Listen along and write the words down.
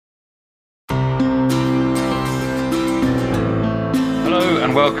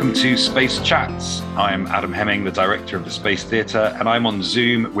and welcome to Space Chats. I'm Adam Hemming, the director of the Space Theatre, and I'm on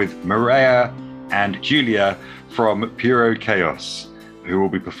Zoom with Maria and Julia from Puro, Caos, who will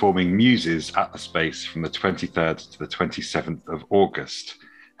be performing Muses at the Space from the 23rd to the 27th of August.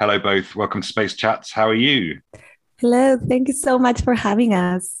 Hello both, welcome to Space Chats. How are you? Hello, thank you so much for having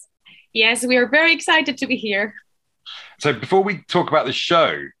us. Yes, we are very excited to be here. So before we talk about the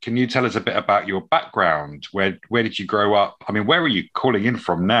show, can you tell us a bit about your background? Where did you grow up? I mean, where are you calling in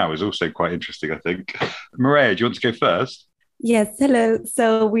from now is also quite interesting, I think. Maria, do you want to go first? Yes, hello.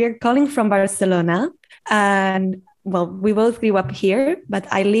 So we are calling from Barcelona. And well, we both grew up here, but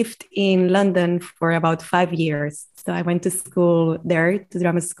I lived in London for about 5 years. So I went to school there, to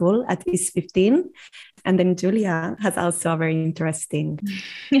drama school at East 15. And then Julia has also a very interesting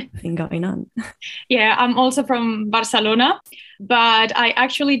thing going on. Yeah, I'm also from Barcelona, but I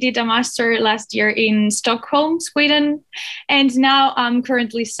actually did a master last year in Stockholm, Sweden. And now I'm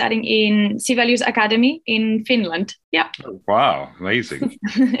currently studying in Sibelius Academy in Finland. Yeah. Oh, wow, amazing.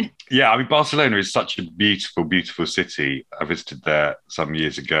 Yeah, I mean, Barcelona is such a beautiful, beautiful city. I visited there some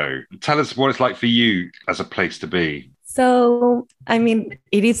years ago. Tell us what it's like for you as a place to be. So, I mean,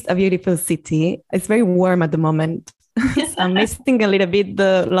 it is a beautiful city. It's very warm at the moment. So I'm missing a little bit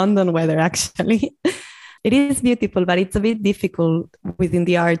the London weather, actually. It is beautiful, but it's a bit difficult within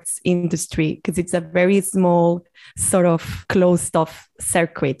the arts industry because it's a very small, sort of closed-off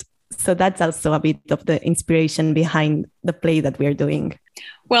circuit. So that's also a bit of the inspiration behind the play that we're doing.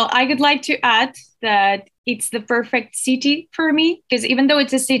 Well, I would like to add that it's the perfect city for me because even though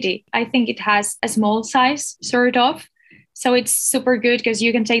it's a city, I think it has a small size, sort of. So it's super good because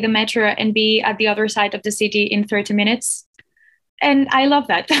you can take the metro and be at the other side of the city in 30 minutes. And I love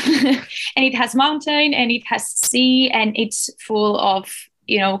that. And it has mountain and it has sea and it's full of,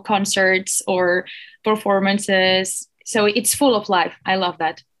 concerts or performances. So it's full of life. I love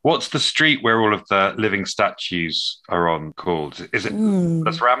that. What's the street where all of the living statues are on called? Is it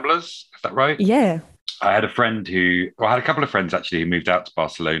Las Ramblas? Is that right? Yeah. I had a couple of friends actually who moved out to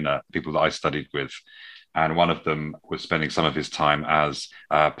Barcelona, people that I studied with. And one of them was spending some of his time as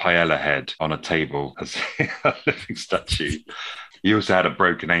a paella head on a table as a living statue. He also had a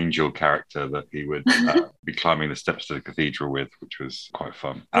broken angel character that he would be climbing the steps to the cathedral with, which was quite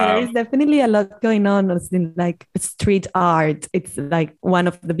fun. There is definitely a lot going on in like street art. It's like one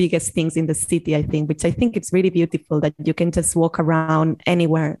of the biggest things in the city, I think, which I think it's really beautiful that you can just walk around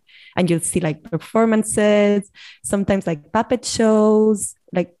anywhere and you'll see like performances, sometimes like puppet shows,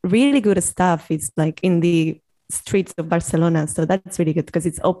 like really good stuff is like in the streets of Barcelona. So that's really good because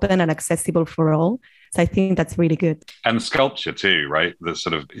it's open and accessible for all. So I think that's really good. And sculpture too, right? The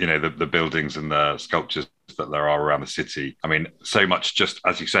sort of, the buildings and the sculptures that there are around the city. I mean, so much just,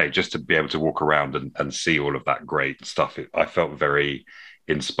 as you say, just to be able to walk around and see all of that great stuff. I felt very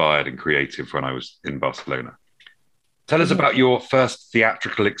inspired and creative when I was in Barcelona. Tell us about your first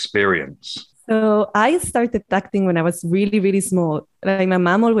theatrical experience. So I started acting when I was really, really small. Like my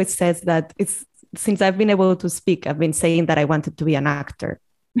mom always says that since I've been able to speak, I've been saying that I wanted to be an actor.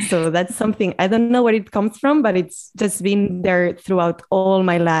 So that's something, I don't know where it comes from, but it's just been there throughout all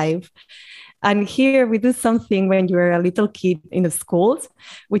my life. And here we do something when you're a little kid in the schools,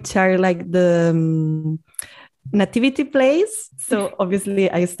 which are like the nativity plays. So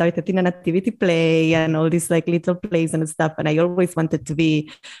obviously I started in a nativity play and all these like little plays and stuff. And I always wanted to be,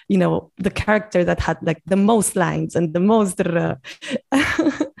 the character that had like the most lines and the most.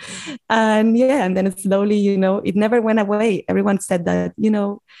 And then slowly, it never went away. Everyone said that,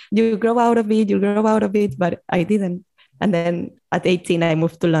 you grow out of it, but I didn't. And then at 18, I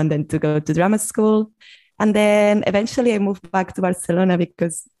moved to London to go to drama school. And then eventually I moved back to Barcelona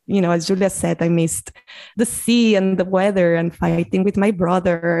because, as Julia said, I missed the sea and the weather and fighting with my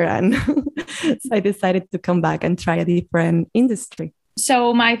brother. And so I decided to come back and try a different industry.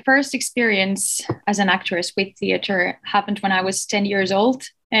 So my first experience as an actress with theater happened when I was 10 years old.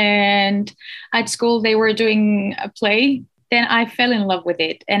 And at school, they were doing a play. Then I fell in love with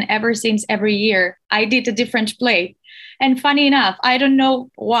it. And ever since, every year, I did a different play. And funny enough, I don't know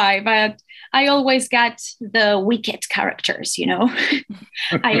why, but I always got the wicked characters,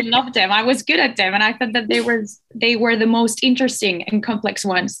 I loved them. I was good at them. And I thought that they were the most interesting and complex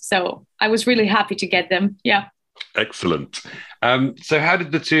ones. So I was really happy to get them. Yeah. Excellent. So how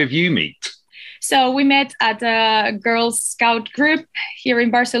did the two of you meet? So we met at a Girls Scout group here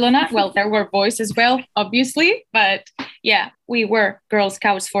in Barcelona. Well, there were boys as well, obviously. But yeah, we were Girl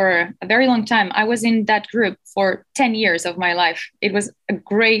Scouts for a very long time. I was in that group for 10 years of my life. It was a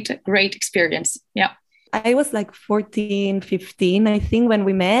great, great experience. Yeah. I was like 14, 15, I think, when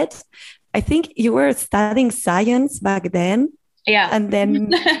we met. I think you were studying science back then. Yeah. And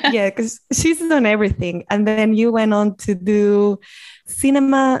then, yeah, because she's done everything. And then you went on to do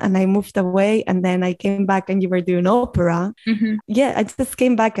cinema, and I moved away. And then I came back and you were doing opera. Mm-hmm. Yeah, I just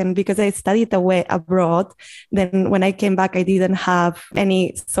came back, and because I studied away abroad, then when I came back, I didn't have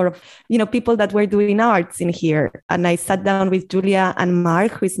any sort of, people that were doing arts in here. And I sat down with Julia and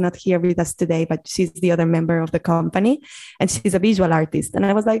Mark, who is not here with us today, but she's the other member of the company, and she's a visual artist. And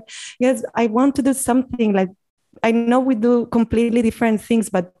I was like, yes, I want to do something like, I know we do completely different things,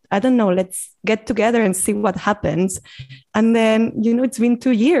 but I don't know, let's get together and see what happens. And then, it's been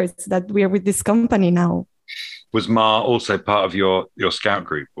 2 years that we're with this company now. Was Ma also part of your scout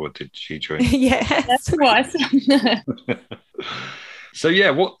group, or did she join? Yes, it was. So yeah,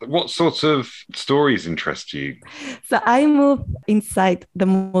 what sorts of stories interest you? So I move inside the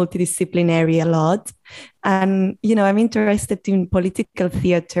multidisciplinary a lot. And, I'm interested in political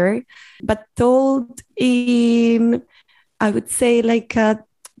theater, but told in, I would say, like a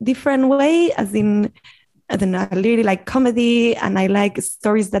different way, as in, I don't know, I really like comedy, and I like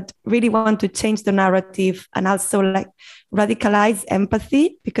stories that really want to change the narrative, and also like radicalize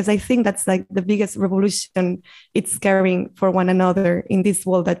empathy, because I think that's like the biggest revolution it's caring for one another in this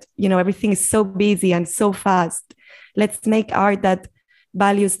world that, everything is so busy and so fast. Let's make art that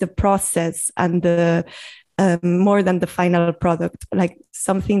values the process and the more than the final product, like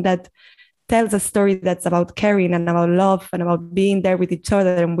something that tells a story that's about caring and about love and about being there with each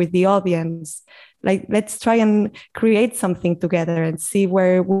other and with the audience. Like, let's try and create something together and see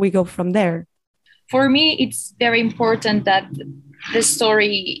where we go from there. For me, it's very important that the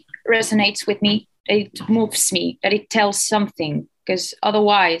story resonates with me, that it moves me, that it tells something, because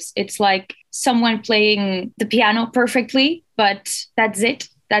otherwise it's like someone playing the piano perfectly, but that's it.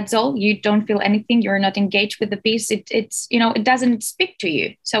 That's all. You don't feel anything. You're not engaged with the piece. It's it doesn't speak to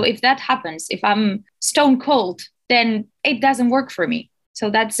you. So if that happens, if I'm stone cold, then it doesn't work for me. So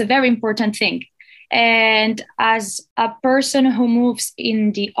that's a very important thing. And as a person who moves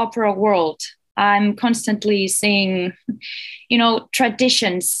in the opera world, I'm constantly seeing,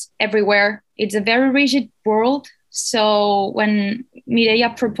 traditions everywhere. It's a very rigid world. So when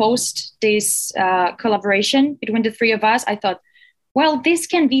Mireia proposed this collaboration between the three of us, I thought, well, this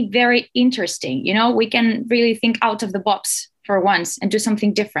can be very interesting. We can really think out of the box for once and do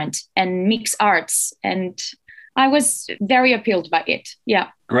something different and mix arts. And I was very appealed by it. Yeah.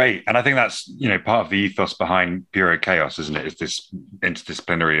 Great. And I think that's, part of the ethos behind Puro Caos, isn't it? Is this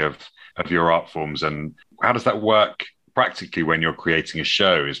interdisciplinary of your art forms. And how does that work practically when you're creating a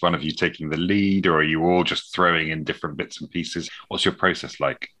show? Is one of you taking the lead, or are you all just throwing in different bits and pieces? What's your process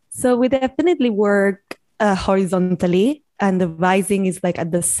like? So we definitely work horizontally. And the devising is like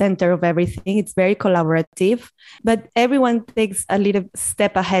at the center of everything. It's very collaborative, but everyone takes a little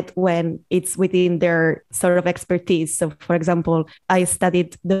step ahead when it's within their sort of expertise. So for example, I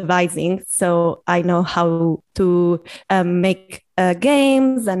studied devising, so I know how to make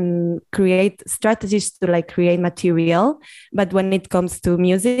games and create strategies to like create material. But when it comes to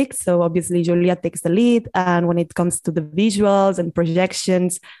music, so obviously Julia takes the lead. And when it comes to the visuals and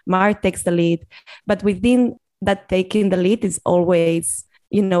projections, Mark takes the lead. But within that, taking the lead is always,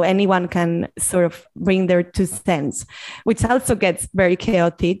 anyone can sort of bring their 2 cents, which also gets very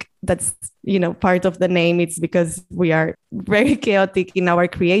chaotic. That's, part of the name. It's because we are very chaotic in our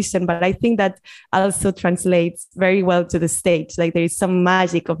creation. But I think that also translates very well to the stage. Like, there is some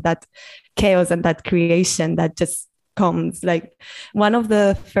magic of that chaos and that creation that just comes. Like, one of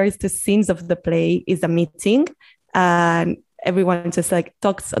the first scenes of the play is a meeting, and everyone just like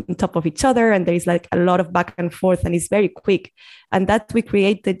talks on top of each other, and there's like a lot of back and forth, and it's very quick. And that we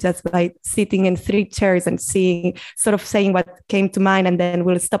created just by sitting in 3 chairs and saying what came to mind, and then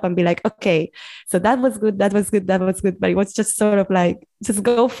we'll stop and be like, okay, so that was good, that was good, that was good. But it was just sort of like, just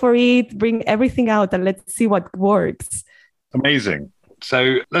go for it, bring everything out, and let's see what works. Amazing.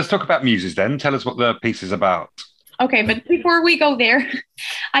 So let's talk about Muses then. Tell us what the piece is about. Okay, but before we go there,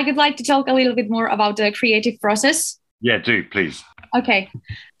 I would like to talk a little bit more about the creative process. Yeah, do, please. Okay.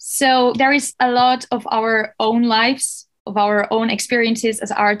 So there is a lot of our own lives, of our own experiences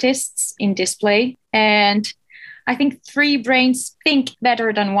as artists in display. And I think 3 brains think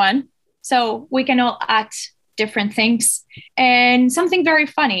better than 1. So we can all act different things. And something very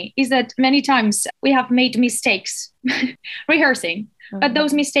funny is that many times we have made mistakes rehearsing. But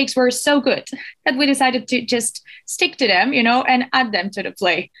those mistakes were so good that we decided to just stick to them, and add them to the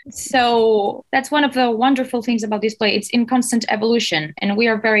play. So that's one of the wonderful things about this play. It's in constant evolution, and we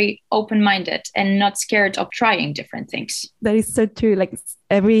are very open-minded and not scared of trying different things. That is so true. Like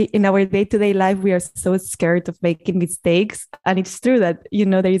in our day-to-day life, we are so scared of making mistakes. And it's true that,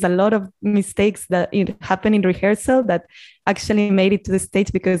 there is a lot of mistakes that happen in rehearsal that actually made it to the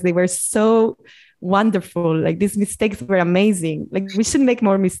stage because they were so wonderful. Like these mistakes were amazing. Like we should make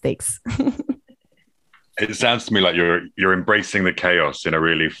more mistakes. It sounds to me like you're embracing the chaos in a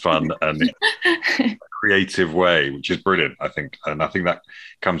really fun and creative way, which is brilliant, I think. And I think that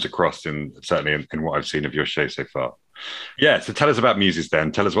comes across certainly in what I've seen of your show so far. Yeah, so tell us about Muses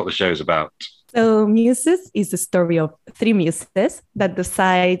then. Tell us what the show is about. So Muses is the story of three muses that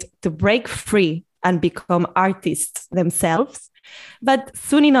decide to break free and become artists themselves. But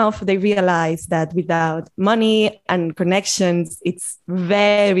soon enough, they realize that without money and connections, it's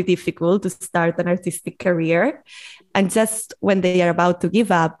very difficult to start an artistic career. And just when they are about to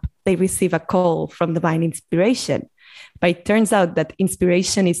give up, they receive a call from divine inspiration. But it turns out that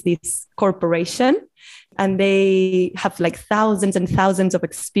inspiration is this corporation, and they have like thousands and thousands of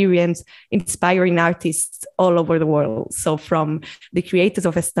experience inspiring artists all over the world. So from the creators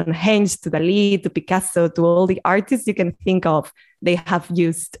of Stonehenge to Dalí to Picasso to all the artists you can think of, they have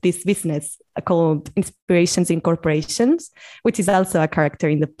used this business called Inspirations in Corporations, which is also a character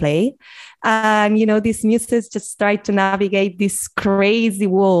in the play. And, these muses just try to navigate this crazy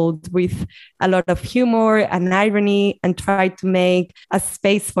world with a lot of humor and irony and try to make a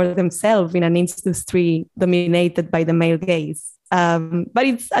space for themselves in an industry dominated by the male gaze. But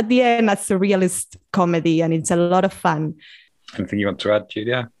it's at the end a surrealist comedy, and it's a lot of fun. Anything you want to add,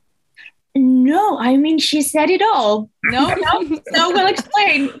 Julia? No, I mean, she said it all. No, we'll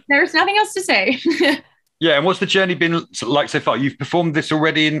explain. There's nothing else to say. Yeah, and what's the journey been like so far? You've performed this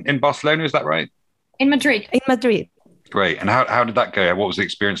already in Barcelona, is that right? In Madrid. In Madrid. Great. And how did that go? What was the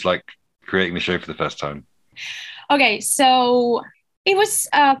experience like creating the show for the first time? Okay, so it was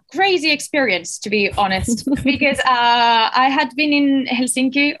a crazy experience, to be honest, because I had been in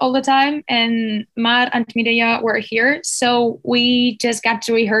Helsinki all the time, and Mar and Mireia were here. So we just got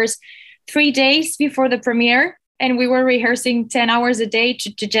to rehearse 3 days before the premiere, and we were rehearsing 10 hours a day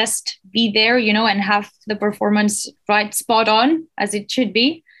to just be there, and have the performance right spot on as it should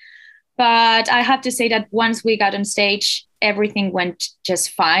be. But I have to say that once we got on stage, everything went just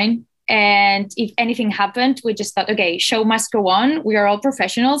fine. And if anything happened, we just thought, okay, show must go on. We are all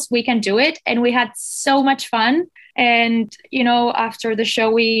professionals. We can do it. And we had so much fun. And, after the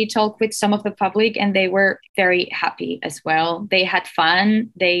show, we talked with some of the public and they were very happy as well. They had fun.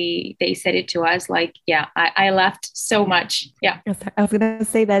 They said it to us like, yeah, I laughed so much. Yeah. I was going to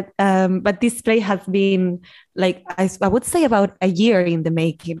say that, but this play has been like, I would say about a year in the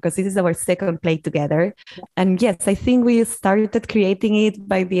making, because this is our second play together. And yes, I think we started creating it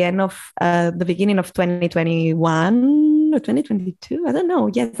by the end of the beginning of 2021 or 2022. I don't know.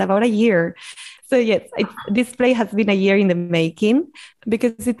 Yes, about a year. So yes, this play has been a year in the making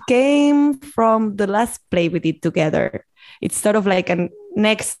because it came from the last play we did together. It's sort of like a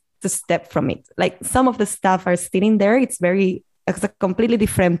next step from it. Like some of the stuff are still in there. It's a completely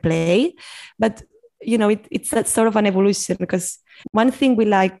different play, but it's a sort of an evolution, because one thing we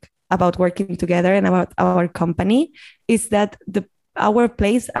like about working together and about our company is that our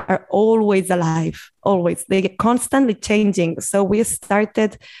plays are always alive, always. They get constantly changing. So we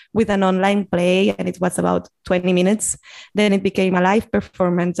started with an online play and it was about 20 minutes. Then it became a live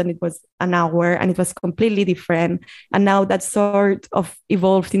performance and it was an hour and it was completely different. And now that sort of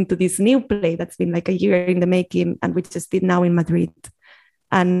evolved into this new play that's been like a year in the making and we just did now in Madrid.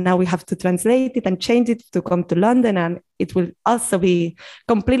 And now we have to translate it and change it to come to London. And it will also be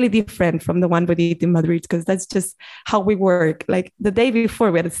completely different from the one we did in Madrid, because that's just how we work. Like the day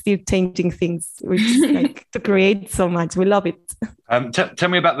before, we are still changing things, which is like to create so much. We love it. Tell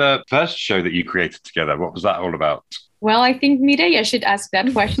me about the first show that you created together. What was that all about? Well, I think Mireia should ask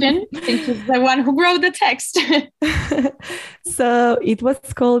that question since she's the one who wrote the text. So it was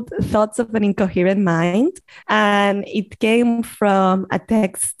called Thoughts of an Incoherent Mind. And it came from a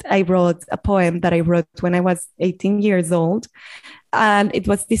poem that I wrote when I was 18 years old. And it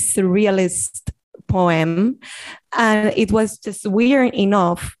was this surrealist poem. And it was just weird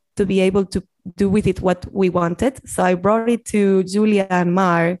enough to be able to do with it what we wanted. So I brought it to Julia and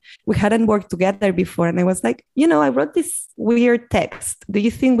Mar. We hadn't worked together before. And I was like, I wrote this weird text. Do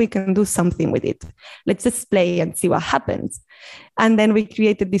you think we can do something with it? Let's just play and see what happens. And then we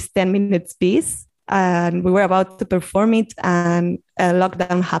created this 10 minutes piece and we were about to perform it and a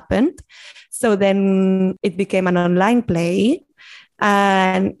lockdown happened. So then it became an online play.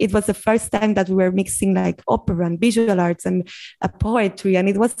 And it was the first time that we were mixing like opera and visual arts and poetry. And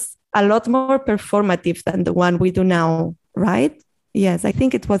it was a lot more performative than the one we do now, right? Yes, I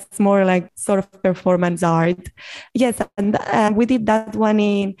think it was more like sort of performance art. Yes, and we did that one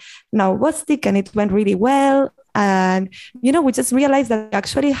in Now Bostik, and it went really well. And, we just realized that we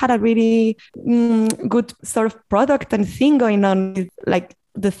actually had a really good sort of product and thing going on with like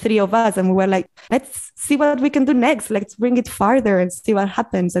the three of us. And we were like, let's see what we can do next. Let's bring it farther and see what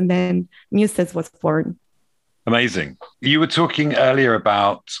happens. And then Muses was born. Amazing. You were talking earlier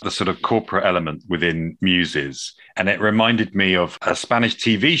about the sort of corporate element within Muses, and it reminded me of a Spanish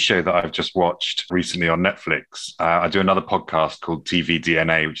TV show that I've just watched recently on Netflix. I do another podcast called TV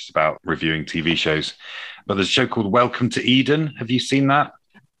DNA, which is about reviewing TV shows. But there's a show called Welcome to Eden. Have you seen that?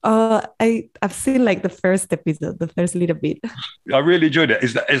 I've seen like the first episode, the first little bit. I really enjoyed it.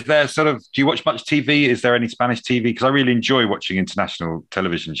 Is there sort of, do you watch much TV? Is there any Spanish TV? Because I really enjoy watching international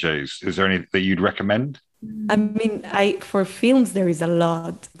television shows. Is there any that you'd recommend? I mean, for films, there is a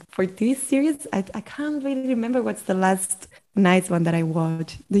lot. For TV series, I can't really remember what's the last nice one that I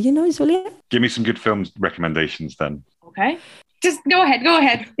watched. Do you know, Julia? Give me some good film recommendations then. Okay. Just go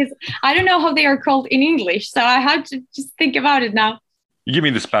ahead. Because I don't know how they are called in English, so I have to just think about it now. You give me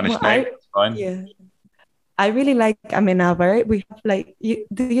the Spanish name. It's fine. Yeah. I really like Amenabar. We have like,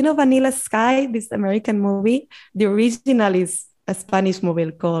 do you know Vanilla Sky, this American movie? The original is a Spanish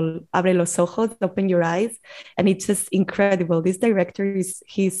movie called Abre los ojos, Open Your Eyes. And it's just incredible. This director,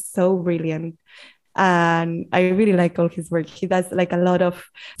 he's so brilliant. And I really like all his work. He does like a lot of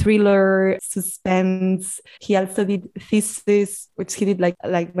thriller, suspense. He also did Thesis, which he did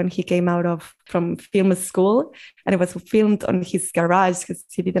like when he came out from film school, and it was filmed on his garage because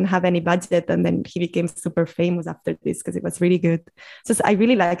he didn't have any budget. And then he became super famous after this because it was really good. So I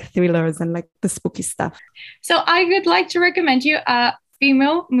really like thrillers and like the spooky stuff. So I would like to recommend you a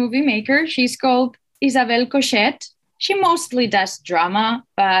female movie maker. She's called Isabelle Cochette. She mostly does drama,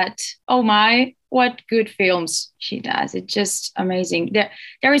 but oh my, what good films she does. It's just amazing.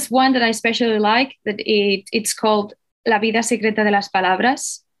 There is one that I especially like, that it's called La vida secreta de las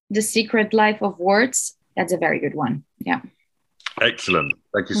palabras, The Secret Life of Words. That's a very good one. Yeah. Excellent.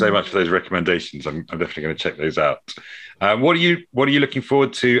 Thank you so much for those recommendations. I'm definitely going to check those out. What are you looking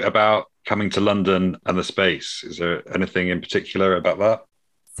forward to about coming to London and the space? Is there anything in particular about that?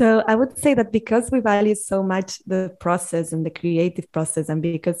 So I would say that because we value so much the process and the creative process, and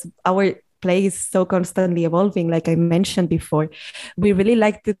because our play is so constantly evolving, like I mentioned before, we really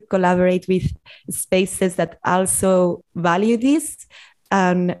like to collaborate with spaces that also value this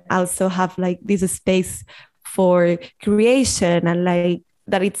and also have like this space for creation, and like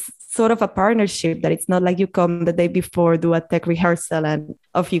that it's sort of a partnership, that it's not like you come the day before, do a tech rehearsal and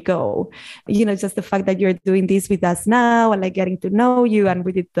off you go. Just the fact that you're doing this with us now and like getting to know you, and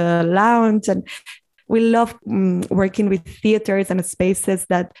we did the lounge, and we love working with theaters and spaces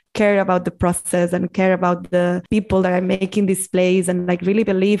that care about the process and care about the people that are making this place and like really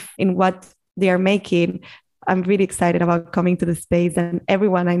believe in what they are making. I'm really excited about coming to the space, and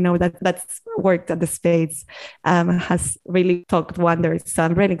everyone I know that's worked at the space has really talked wonders. So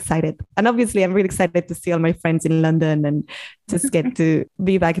I'm really excited. And obviously I'm really excited to see all my friends in London and just get to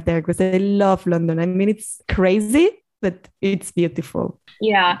be back there, because I love London. I mean, it's crazy, but it's beautiful.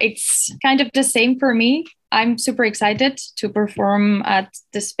 Yeah, it's kind of the same for me. I'm super excited to perform at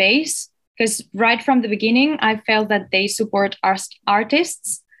the space, because right from the beginning, I felt that they support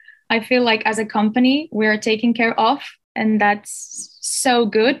artists. I feel like as a company, we are taken care of, and that's so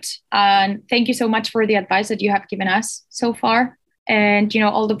good. And thank you so much for the advice that you have given us so far. And,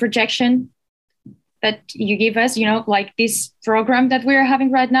 all the projection that you give us, like this program that we're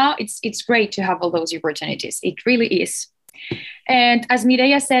having right now, it's great to have all those opportunities. It really is. And as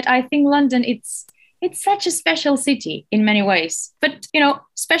Mireia said, I think London, it's such a special city in many ways. But,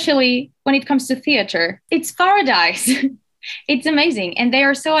 especially when it comes to theater, it's paradise. It's amazing. And they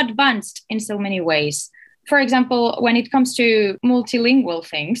are so advanced in so many ways. For example, when it comes to multilingual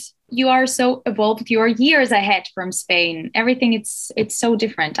things, you are so evolved. You are years ahead from Spain. Everything, it's so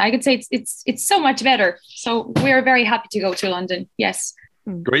different. I could say it's so much better. So we are very happy to go to London. Yes.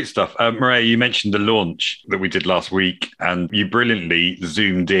 Great stuff. Mireia, you mentioned the launch that we did last week, and you brilliantly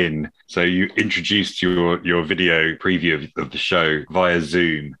zoomed in. So you introduced your video preview of the show via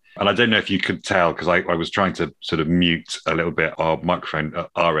Zoom. And I don't know if you could tell, because I was trying to sort of mute a little bit our microphone at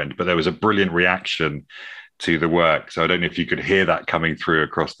our end, but there was a brilliant reaction to the work. So I don't know if you could hear that coming through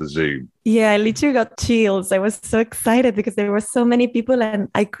across the Zoom. Yeah, I literally got chills. I was so excited because there were so many people and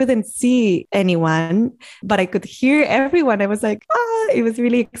I couldn't see anyone, but I could hear everyone. I was like, it was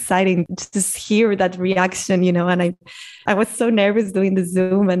really exciting to just hear that reaction, and I was so nervous doing the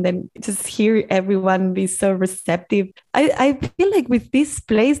Zoom and then just hear everyone be so receptive. I feel like with these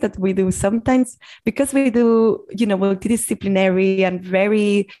plays that we do sometimes, because we do, multidisciplinary and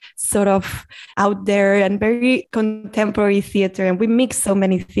very sort of out there and very contemporary theater, and we mix so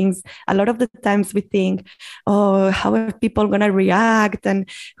many things. A lot of the times we think, oh, how are people going to react? And,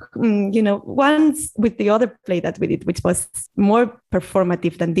 once with the other play that we did, which was more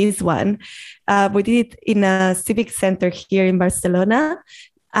performative than this one, we did it in a civic center here in Barcelona.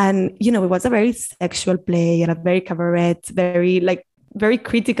 And, it was a very sexual play and a very cabaret, very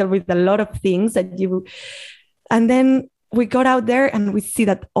critical with a lot of things and then we got out there and we see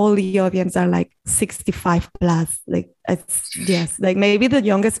that all the audience are like 65 plus. Like maybe the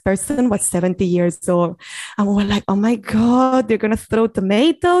youngest person was 70 years old. And we're like, oh my God, they're going to throw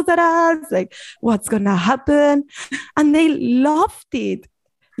tomatoes at us. Like, what's going to happen? And they loved it,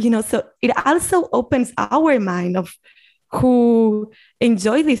 so it also opens our mind of who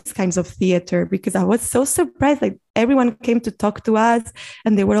enjoy these kinds of theater, because I was so surprised. Like everyone came to talk to us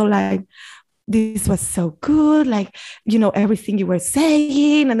and they were all like, this was so good, like, everything you were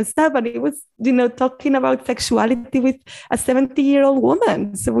saying and stuff. And it was, talking about sexuality with a 70-year-old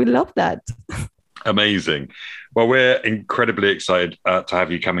woman. So we love that. Amazing. Well, we're incredibly excited to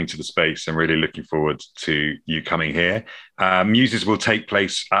have you coming to the space and really looking forward to you coming here. Muses will take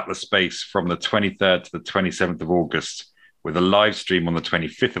place at the space from the 23rd to the 27th of August, with a live stream on the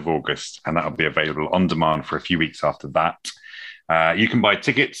 25th of August, and that'll be available on demand for a few weeks after that. You can buy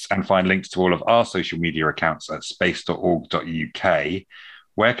tickets and find links to all of our social media accounts at space.org.uk.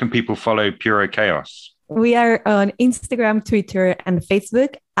 Where can people follow Puro Caos? We are on Instagram, Twitter, and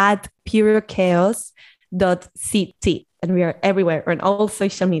Facebook at purochaos.ct. And we are everywhere on all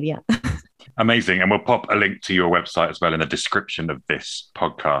social media. Amazing. And we'll pop a link to your website as well in the description of this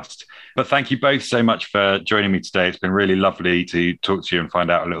podcast. But thank you both so much for joining me today. It's been really lovely to talk to you and find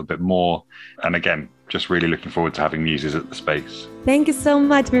out a little bit more. And again, just really looking forward to having Muses at the space. Thank you so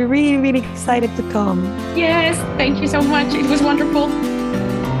much. We're really, really excited to come. Yes, thank you so much. It was wonderful.